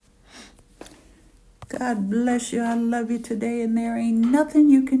God bless you. I love you today, and there ain't nothing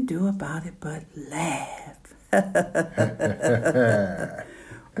you can do about it but laugh.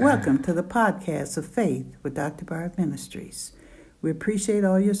 Welcome to the podcast of Faith with Dr. Barb Ministries. We appreciate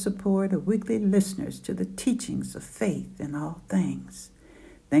all your support of weekly listeners to the teachings of faith in all things.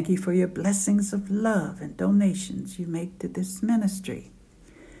 Thank you for your blessings of love and donations you make to this ministry.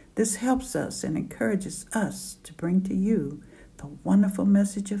 This helps us and encourages us to bring to you the wonderful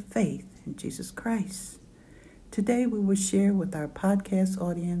message of faith in Jesus Christ. Today we will share with our podcast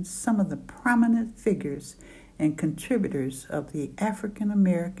audience some of the prominent figures and contributors of the African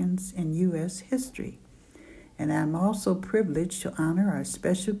Americans in U.S. history. And I'm also privileged to honor our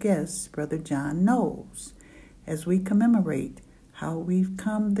special guest, Brother John Knowles, as we commemorate how we've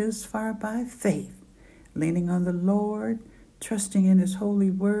come this far by faith, leaning on the Lord, trusting in His holy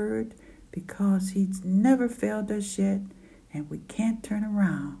word, because He's never failed us yet, and we can't turn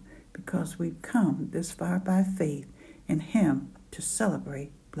around because we've come this far by faith in Him to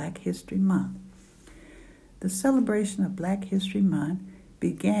celebrate Black History Month. The celebration of Black History Month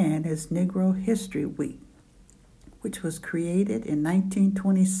began as Negro History Week, which was created in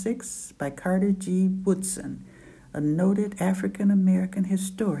 1926 by Carter G. Woodson, a noted African-American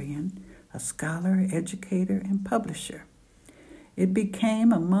historian, a scholar, educator, and publisher. It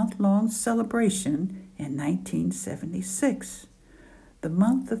became a month-long celebration in 1976. The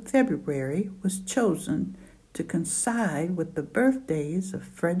month of February was chosen to coincide with the birthdays of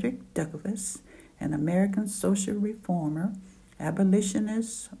Frederick Douglass, an American social reformer,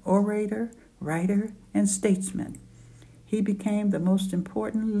 abolitionist, orator, writer, and statesman. He became the most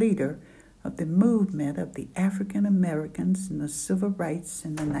important leader of the movement of the African Americans in the civil rights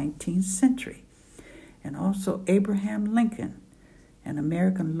in the 19th century, and also Abraham Lincoln, an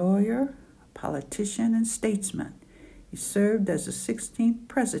American lawyer, politician, and statesman. He served as the 16th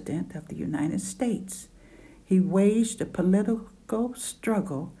President of the United States. He waged a political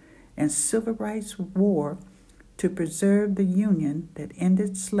struggle and civil rights war to preserve the Union that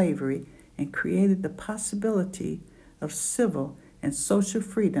ended slavery and created the possibility of civil and social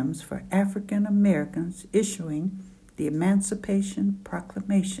freedoms for African Americans, issuing the Emancipation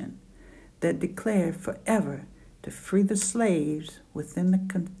Proclamation that declared forever to free the slaves within the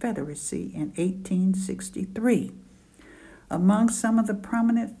Confederacy in 1863. Among some of the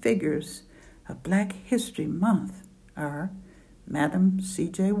prominent figures of Black History Month are Madam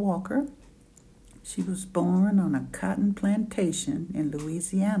C.J. Walker. She was born on a cotton plantation in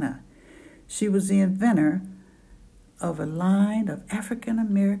Louisiana. She was the inventor of a line of African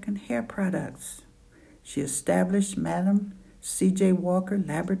American hair products. She established Madam C.J. Walker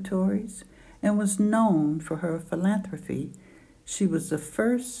Laboratories and was known for her philanthropy. She was the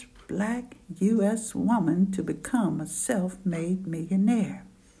first Black U.S. woman to become a self-made millionaire.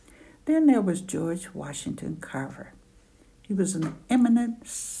 Then there was George Washington Carver. He was an eminent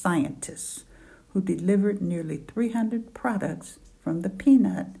scientist who delivered nearly 300 products from the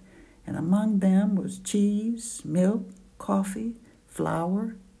peanut, and among them was cheese, milk, coffee,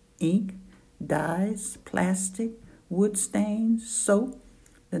 flour, ink, dyes, plastic, wood stains, soap,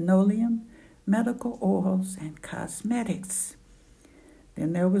 linoleum, medical oils, and cosmetics.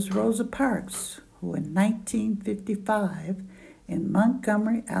 Then there was Rosa Parks, who in 1955 in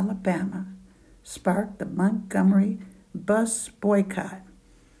Montgomery, Alabama, sparked the Montgomery bus boycott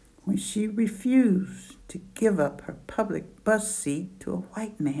when she refused to give up her public bus seat to a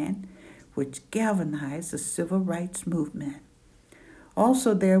white man, which galvanized the civil rights movement.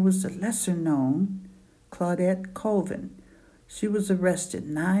 Also there was the lesser-known Claudette Colvin. She was arrested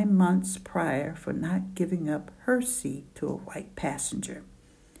 9 months prior for not giving up her seat to a white passenger.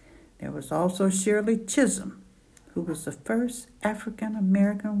 There was also Shirley Chisholm, who was the first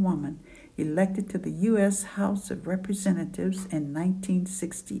African-American woman elected to the U.S. House of Representatives in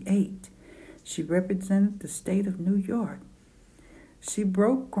 1968. She represented the state of New York. She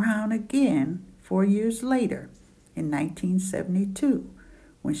broke ground again 4 years later in 1972,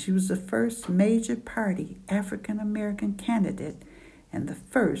 when she was the first major party African-American candidate and the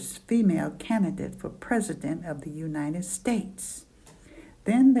first female candidate for President of the United States.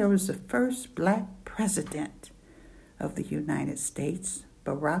 Then there was the first Black president of the United States,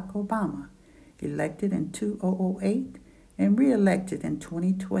 Barack Obama, elected in 2008 and re-elected in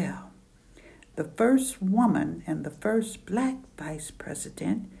 2012. The first woman and the first Black vice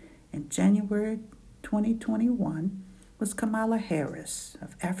president in January 2021 was Kamala Harris,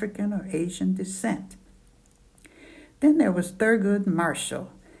 of African or Asian descent. Then there was Thurgood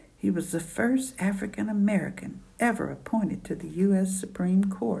Marshall. He was the first African American ever appointed to the U.S. Supreme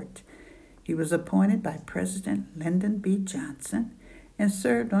Court. He was appointed by President Lyndon B. Johnson and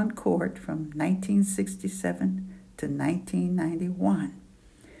served on court from 1967 to 1991.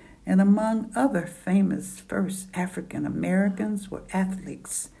 And among other famous first African Americans were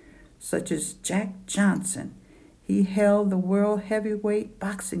athletes such as Jack Johnson. He held the world heavyweight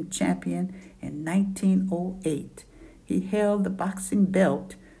boxing champion in 1908. He held the boxing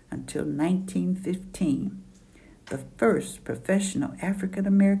belt until 1915. The first professional African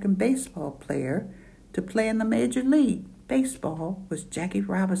American baseball player to play in the Major League Baseball was Jackie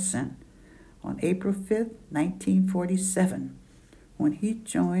Robinson on April 5, 1947, when he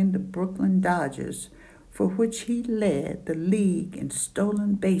joined the Brooklyn Dodgers, for which he led the league in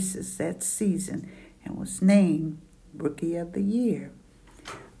stolen bases that season and was named Rookie of the Year.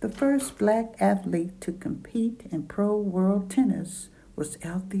 The first black athlete to compete in pro world tennis was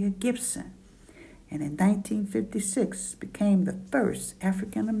Althea Gibson, and in 1956 became the first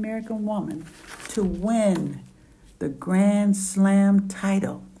African American woman to win the Grand Slam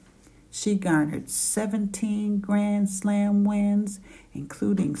title. She garnered 17 Grand Slam wins,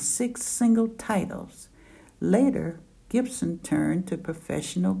 including 6 single titles. Later, Gibson turned to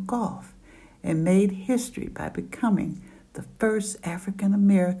professional golf and made history by becoming the first African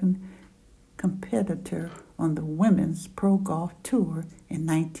American competitor on the Women's Pro Golf Tour in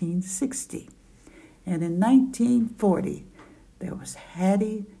 1960. And in 1940, there was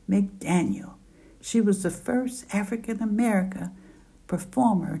Hattie McDaniel. She was the first African American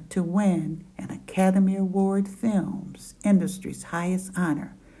performer to win an Academy Award film's industry's highest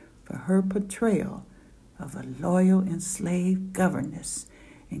honor for her portrayal of a loyal enslaved governess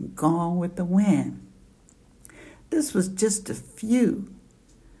in Gone with the Wind. This was just a few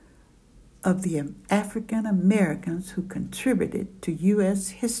of the African Americans who contributed to U.S.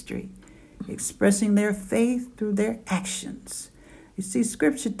 history, expressing their faith through their actions. You see,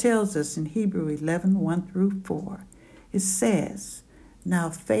 Scripture tells us in Hebrew 11, 1 through 4, it says, "Now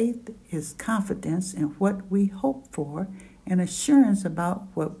faith is confidence in what we hope for and assurance about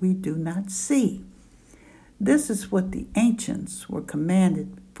what we do not see." This is what the ancients were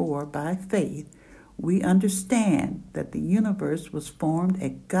commanded for by faith. We understand that the universe was formed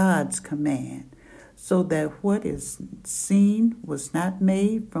at God's command, so that what is seen was not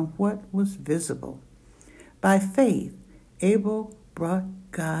made from what was visible. By faith, Abel brought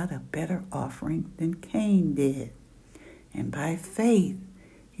God a better offering than Cain did. And by faith,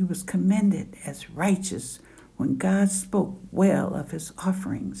 he was commended as righteous when God spoke well of his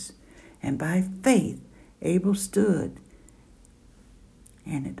offerings. And by faith, Abel stood,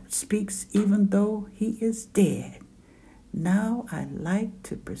 and it speaks even though he is dead. Now I'd like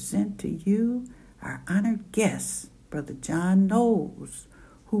to present to you our honored guest, Brother John Knowles,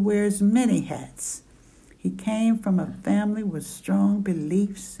 who wears many hats. He came from a family with strong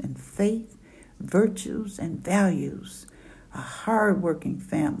beliefs in faith, virtues, and values, a hard-working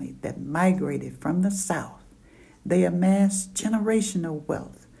family that migrated from the South. They amassed generational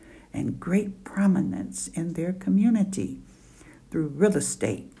wealth and great prominence in their community through real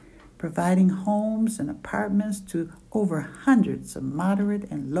estate, providing homes and apartments to over hundreds of moderate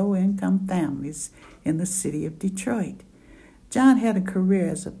and low-income families in the city of Detroit. John had a career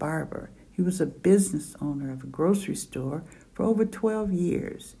as a barber. He was a business owner of a grocery store for over 12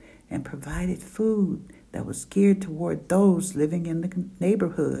 years and provided food that was geared toward those living in the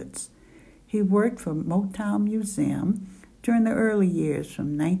neighborhoods. He worked for Motown Museum during the early years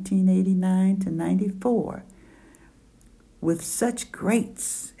from 1989 to 94, with such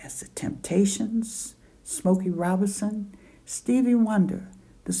greats as the Temptations, Smokey Robinson, Stevie Wonder,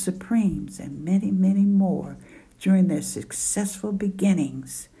 the Supremes, and many, many more during their successful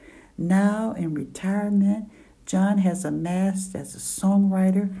beginnings. Now in retirement, John has amassed as a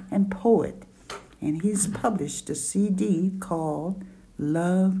songwriter and poet, and he's published a CD called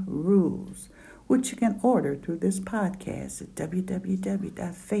Love Rules, which you can order through this podcast at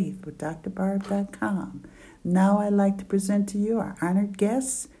www.faithwithdrbarb.com. Now I'd like to present to you our honored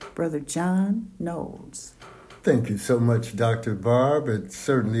guest, Brother John Knowles. Thank you so much, Dr. Barb. It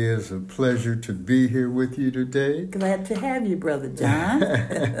certainly is a pleasure to be here with you today. Glad to have you, Brother John.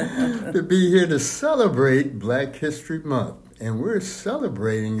 To be here to celebrate Black History Month. And we're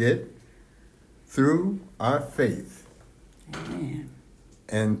celebrating it through our faith. Amen.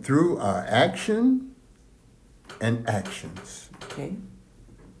 And through our action and actions. Okay.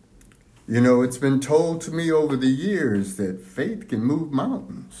 You know, it's been told to me over the years that faith can move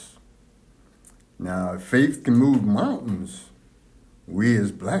mountains. Now, if faith can move mountains, we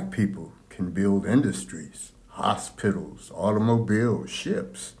as Black people can build industries, hospitals, automobiles,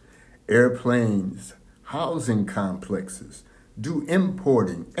 ships, airplanes, housing complexes, do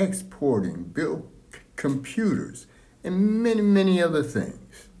importing, exporting, build computers, and many, many other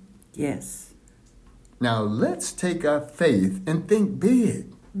things. Yes. Now let's take our faith and think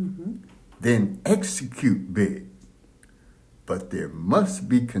big, then execute big. But there must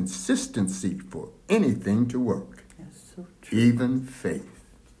be consistency for anything to work, That's so true. even faith.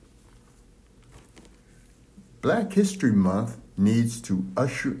 Black History Month needs to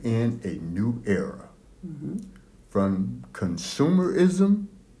usher in a new era, from consumerism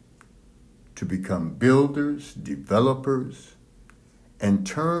to become builders, developers, and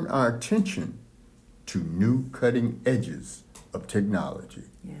turn our attention to new cutting edges of technology.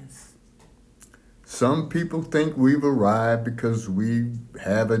 Yes. Some people think we've arrived because we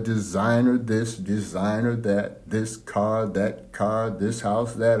have a designer this, designer that, this car, this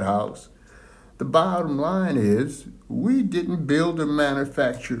house, that house. The bottom line is we didn't build or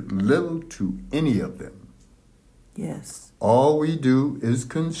manufacture little to any of them. Yes. All we do is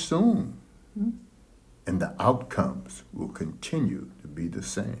consume, and the outcomes will continue to be the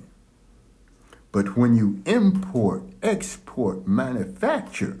same. But when you import, export,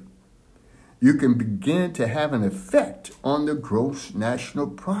 manufacture, you can begin to have an effect on the gross national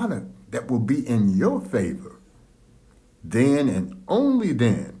product that will be in your favor. Then and only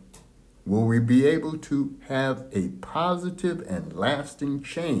then will we be able to have a positive and lasting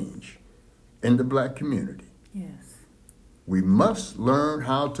change in the Black community. Yes. We must learn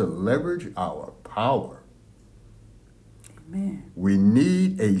how to leverage our power. Amen. We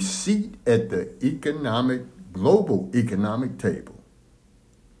need a seat at the global economic table.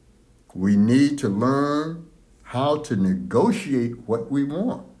 We need to learn how to negotiate what we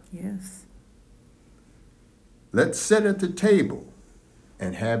want. Yes. Let's sit at the table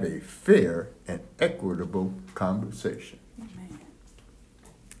and have a fair and equitable conversation. Amen.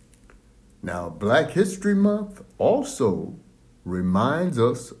 Now, Black History Month also reminds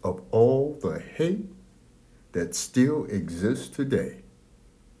us of all the hate that still exists today.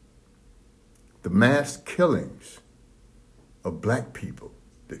 The mass killings of Black people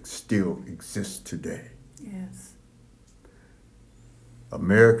that still exist today. Yes.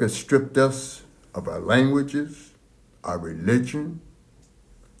 America stripped us of our languages, our religion,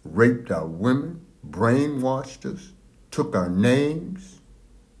 raped our women, brainwashed us, took our names,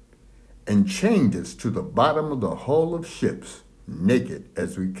 and chained us to the bottom of the hull of ships, naked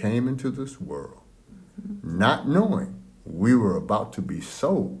as we came into this world, not knowing we were about to be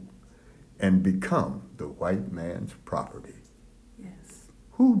sold and become the white man's property. Yes.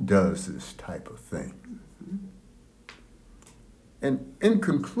 Who does this type of thing? And in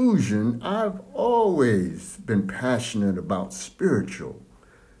conclusion, I've always been passionate about spiritual,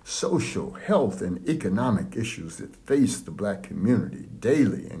 social, health, and economic issues that face the Black community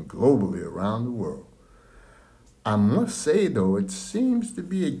daily and globally around the world. I must say, though, it seems to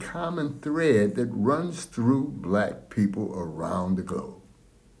be a common thread that runs through Black people around the globe.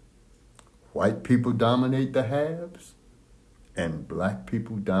 White people dominate the haves, and Black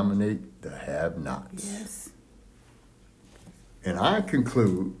people dominate the have-nots. Yes. And I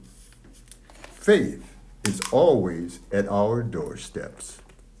conclude, faith is always at our doorsteps.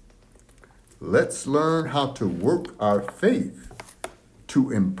 Let's learn how to work our faith to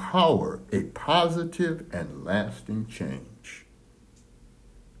empower a positive and lasting change.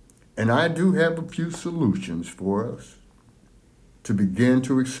 And I do have a few solutions for us to begin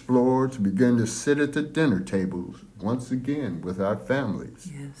to explore, to begin to sit at the dinner tables once again with our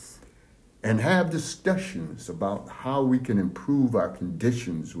families. Yes. And have discussions about how we can improve our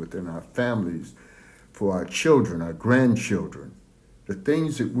conditions within our families for our children, our grandchildren, the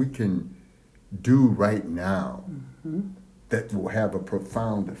things that we can do right now that will have a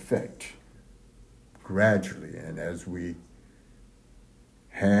profound effect gradually. And as we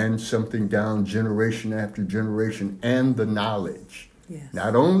hand something down generation after generation and the knowledge, Yes.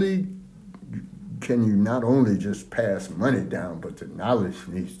 not only can you not only just pass money down, but the knowledge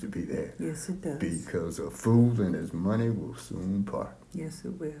needs to be there. Yes, it does. Because a fool and his money will soon part. Yes,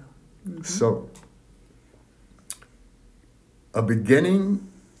 it will. Mm-hmm. So, a beginning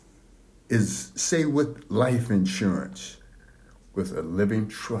is, say, with life insurance, with a living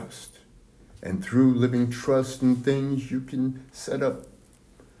trust. And through living trust and things, you can set up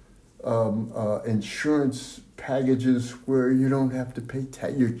insurance packages where you don't have to pay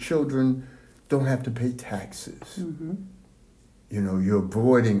your children don't have to pay taxes. Mm-hmm. You know, you're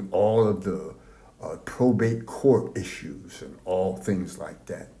avoiding all of the probate court issues and all things like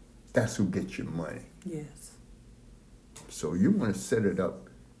that. That's who gets your money. Yes. So you want to set it up,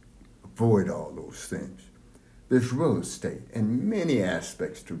 avoid all those things. There's real estate and many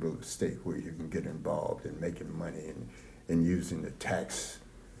aspects to real estate where you can get involved in making money and using the tax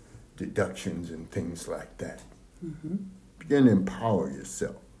deductions and things like that. Mm-hmm. Begin to empower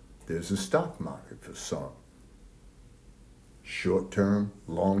yourself. There's a stock market for some. Short-term,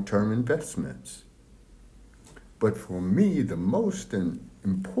 long-term investments. But for me, the most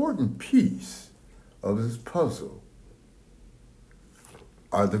important piece of this puzzle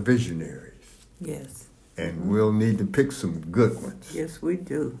are the visionaries. Yes. And we'll need to pick some good ones. Yes, we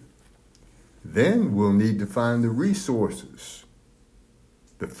do. Then we'll need to find the resources,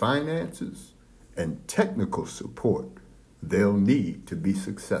 the finances, and technical support they'll need to be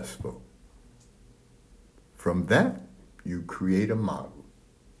successful. From that, you create a model.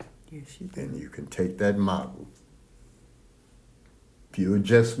 Yes, you do. And you can take that model, few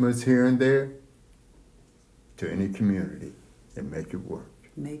adjustments here and there, to any community and make it work.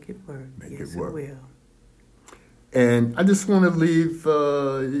 Make it work. Make Yes, it work. It will. And I just want to leave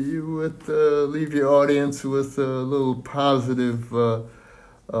leave your audience with a little positive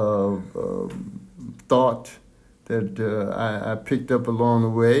thought that I picked up along the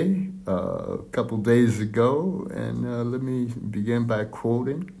way a couple days ago. And let me begin by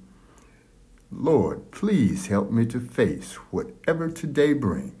quoting, "Lord, please help me to face whatever today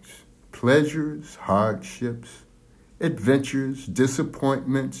brings, pleasures, hardships, adventures,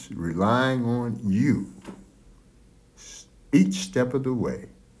 disappointments, relying on you each step of the way.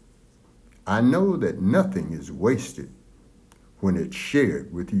 I know that nothing is wasted when it's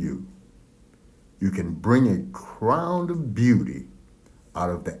shared with you. You can bring a crown of beauty out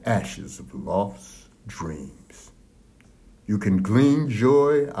of the ashes of lost dreams. You can glean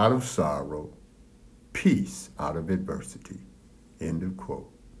joy out of sorrow, peace out of adversity." End of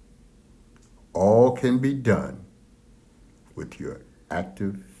quote. All can be done with your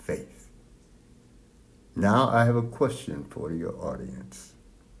active faith. Now I have a question for your audience.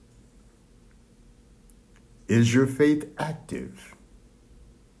 Is your faith active,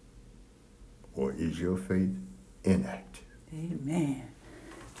 or is your faith inactive? Amen.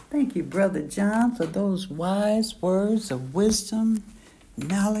 Thank you, Brother John, for those wise words of wisdom,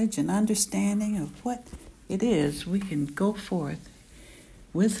 knowledge, and understanding of what it is we can go forth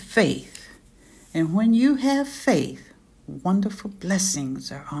with faith. And when you have faith, wonderful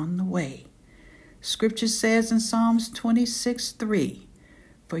blessings are on the way. Scripture says in Psalms 26:3,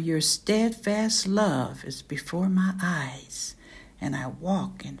 "For your steadfast love is before my eyes, and I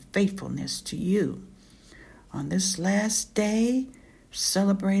walk in faithfulness to you." On this last day,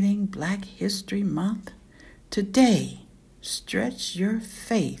 celebrating Black History Month, today, stretch your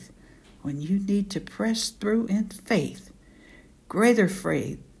faith when you need to press through in faith. Greater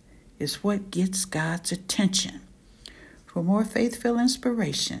faith is what gets God's attention. For more faith-filled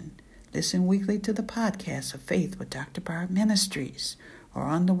inspiration, listen weekly to the podcast of Faith with Dr. Barb Ministries, or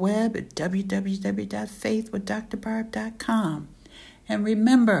on the web at www.faithwithdrbarb.com. And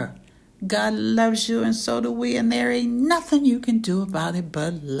remember, God loves you, and so do we, and there ain't nothing you can do about it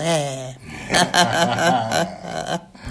but laugh.